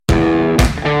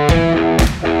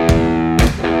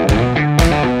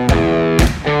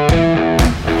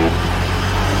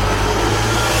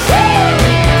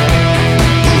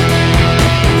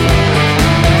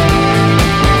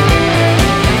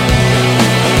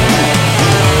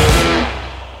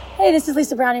Hey, this is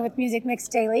Lisa Browning with Music Mix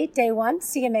Daily, Day 1,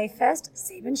 CMA Fest,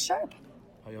 Sabin Sharpe.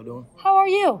 How y'all doing? How are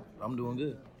you? I'm doing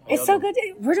good. It's so good.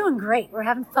 We're doing great. We're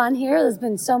having fun here. There's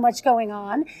been so much going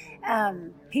on.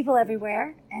 People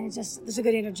everywhere, and there's a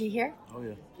good energy here. Oh,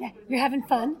 yeah. Yeah, you're having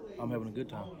fun. I'm having a good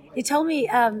time. You told me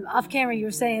off camera you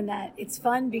were saying that it's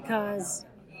fun because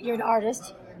you're an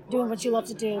artist doing what you love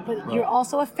to do, but Right. you're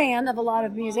also a fan of a lot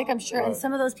of music, I'm sure, and Right.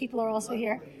 some of those people are also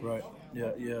here. Right.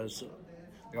 Yeah. So,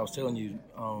 like I was telling you,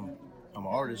 I'm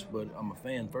an artist, but I'm a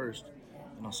fan first.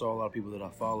 And I saw a lot of people that I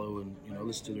follow and,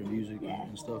 listen to their music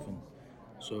and stuff. And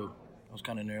so I was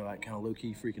kind of in there, like, kind of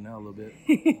low-key freaking out a little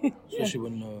bit. Especially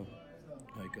when,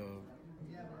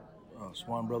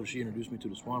 Swan Brothers, she introduced me to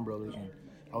the Swan Brothers. And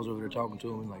I was over there talking to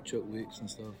them, like Chuck Wicks and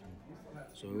stuff. And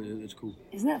so it's cool.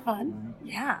 Isn't that fun? Mm-hmm.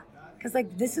 Yeah. Because,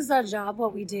 this is our job,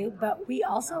 what we do, but we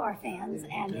also are fans.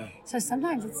 And so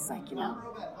sometimes it's,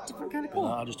 different kind of cool.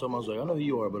 I just told them, I was like, I know who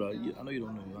you are, but I know you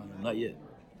don't know who I am. Not yet.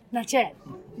 Not yet.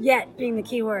 Yet being the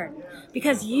key word.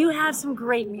 Because you have some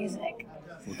great music.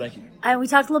 Well, thank you. And we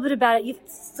talked a little bit about it. You've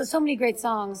so many great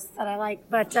songs that I like.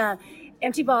 But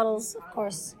Empty Bottles, of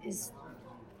course, is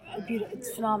it's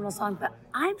a phenomenal song. But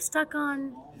I'm stuck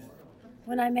on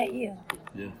When I Met You.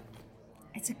 Yeah.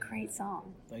 It's a great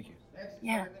song. Thank you.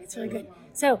 Yeah, it's really good.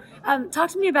 So talk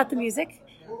to me about the music.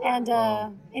 And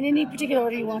in any particular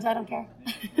order you want, I don't care.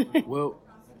 Well,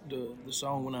 the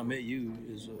song "When I Met You"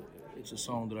 it's a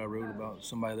song that I wrote about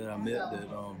somebody that I met that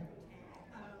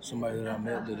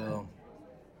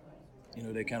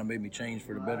they kind of made me change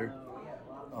for the better.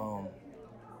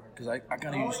 Because I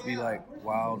kind of used to be like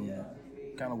wild and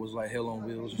kind of was like hell on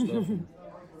wheels and stuff. And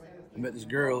I met this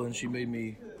girl and she made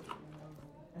me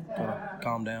kind of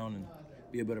calm down and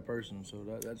be a better person. So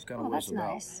that's kind of what it's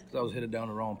about. Nice. 'Cause I was headed down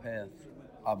the wrong path,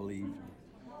 I believe.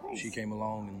 Nice. She came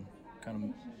along and kind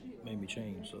of made me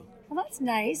change. So well, that's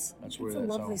nice. that's where it's that a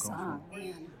lovely song song. comes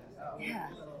Man. Yeah,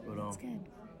 from. that's good.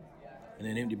 And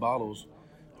then "Empty Bottles,"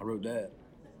 I wrote that.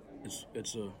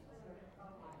 It's a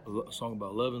song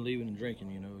about loving, leaving, and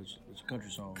drinking. It's a country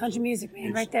song. Country music,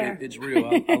 man, right there. It's real.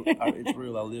 It's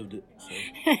real. I lived it. So.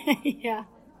 Yeah.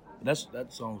 That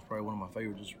song is probably one of my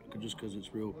favorites, just because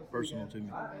it's real personal to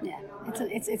me. Yeah,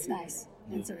 it's nice.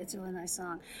 Yeah. It's a really nice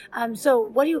song. So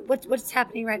what's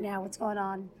happening right now? What's going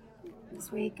on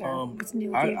this week? Or what's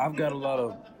new with you? I've got a lot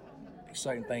of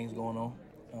exciting things going on.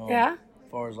 Yeah.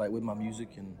 As far as with my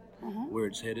music and where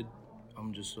it's headed,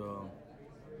 I'm just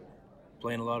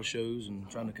playing a lot of shows and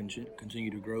trying to continue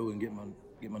to grow and get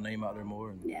my name out there more.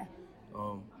 And, yeah.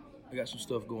 I got some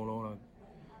stuff going on.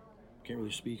 I can't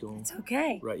really speak on. It's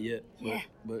okay. Right yet. Yeah.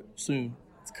 But soon.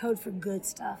 It's code for good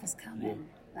stuff is coming. Yeah.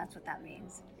 That's what that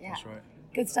means. Yeah. That's right.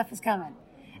 Good stuff is coming.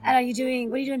 Mm-hmm. And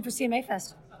what are you doing for CMA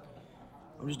Fest?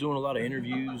 I'm just doing a lot of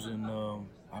interviews and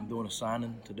I'm doing a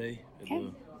signing today at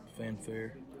the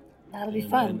fanfare. That'll be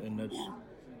fun. And that's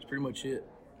pretty much it.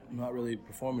 I'm not really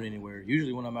performing anywhere.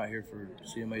 Usually when I'm out here for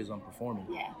CMAs, I'm performing.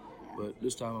 Yeah. But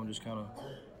this time I'm just kind of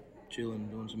chilling,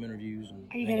 doing some interviews. And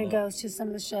are you going to go to some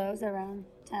of the shows around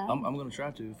town? I'm going to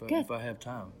try to if I have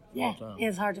time. Yeah,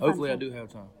 it's hard to Hopefully find I do have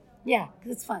time. Yeah,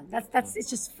 because it's fun. It's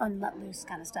just fun, let loose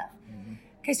kind of stuff. Mm-hmm.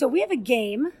 Okay, so we have a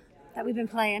game that we've been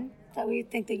playing that we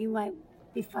think that you might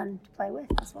be fun to play with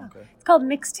as well. Okay. It's called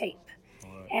Mixtape.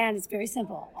 All right. And it's very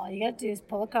simple. All you got to do is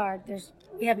pull a card.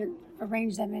 We haven't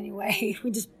arranged them anyway.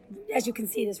 We just, as you can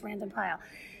see, this random pile.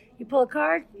 You pull a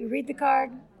card, you read the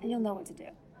card, and you'll know what to do.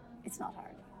 It's not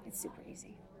hard. It's super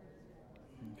easy.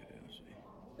 Okay, let's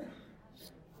see.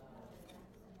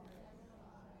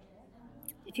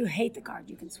 If you hate the card,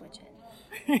 you can switch it.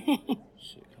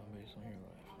 Sitcom based on your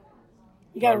life.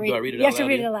 You got to read Do I it. read it You out have to loud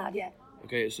read yet? it aloud, yeah.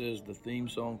 Okay, it says the theme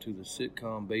song to the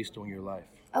sitcom based on your life.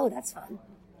 Oh, that's fun.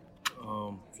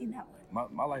 Seen that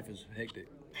one. My life is hectic.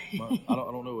 I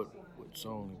don't know what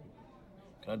song.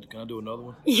 Can I do another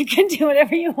one? You can do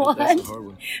whatever you want. That's a hard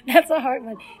one. That's a hard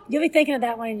one. You'll be thinking of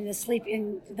that one in the sleep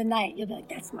in the night. You'll be like,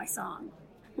 that's my song.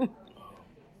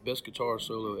 Best guitar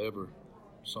solo ever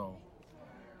song.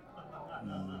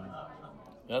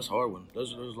 That's a hard one.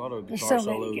 There's a lot of guitar so many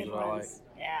solos good that I like. ones.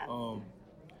 Yeah.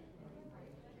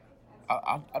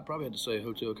 I'd probably have to say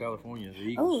Hotel California, the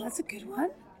Eagles. Oh, that's a good one.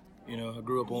 I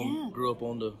grew up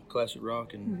on the classic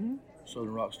rock and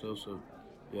southern rock stuff. So,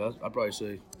 yeah, I'd probably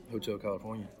say Hotel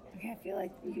California. Okay, I feel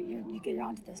like you're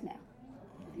onto this now.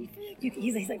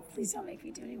 He's like, please don't make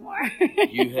me do anymore.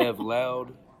 You have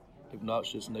loud,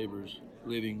 obnoxious neighbors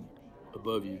living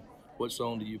above you. What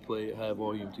song do you play at high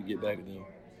volume to get back at them?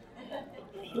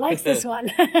 He likes this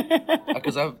one.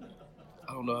 Because I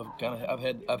don't know.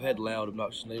 I've had loud,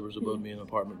 obnoxious neighbors above me in an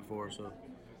apartment before, so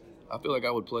I feel like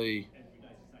I would play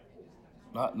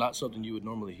not something you would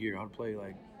normally hear. I'd play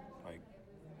like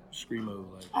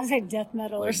screamo, like I would say death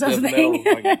metal or death something. metal.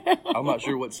 Like, I'm not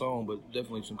sure what song, but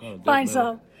definitely some kind of death Find metal.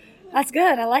 some. That's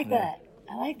good. I like that.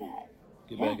 I like that.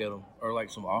 Get back at them, or like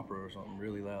some opera or something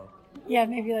really loud. Yeah,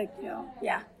 maybe like, I feel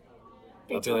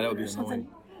like that would be annoying.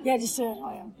 Yeah, just to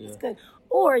annoy them. Yeah. It's good.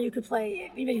 Or you could play,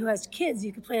 anybody who has kids,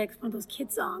 you could play like one of those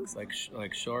kid songs. Like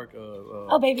Shark.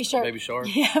 Baby Shark. Baby Shark.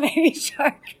 Yeah, Baby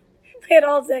Shark. Play it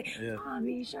all day. Yeah. Oh,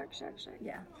 Baby Shark, Shark, Shark.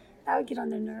 Yeah. That would get on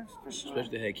their nerves for sure.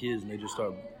 Especially if they had kids and they just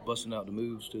start busting out the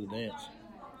moves to the dance.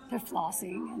 They're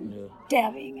flossing and Yeah.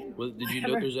 dabbing. And Well, did you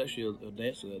know there's actually a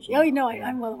dance to that song? Oh, you know,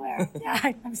 I'm well aware. Yeah,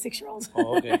 I'm a 6-year-old.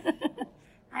 Oh, okay.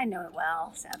 I know it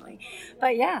well, sadly.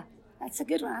 But yeah, that's a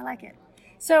good one. I like it.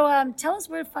 So tell us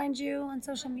where to find you on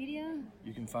social media.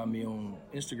 You can find me on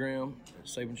Instagram at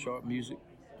Sabin Sharpe Music,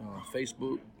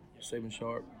 Facebook, Sabin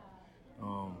Sharpe,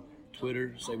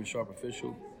 Twitter, Sabin Sharpe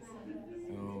Official.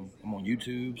 I'm on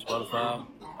YouTube, Spotify,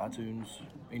 iTunes,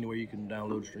 anywhere you can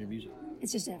download stream music.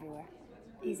 It's just everywhere.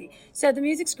 Easy. So the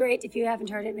music's great. If you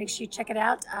haven't heard it, make sure you check it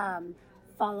out.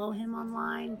 Follow him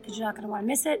online because you're not going to want to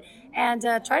miss it. And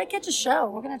try to catch a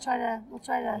show. We'll try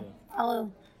to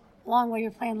follow along while you're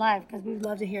playing live because we'd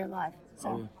love to hear it live.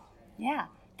 So, yeah.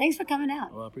 Thanks for coming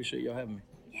out. Well, I appreciate y'all having me.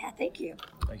 Yeah, thank you.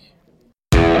 Thank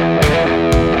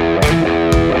you.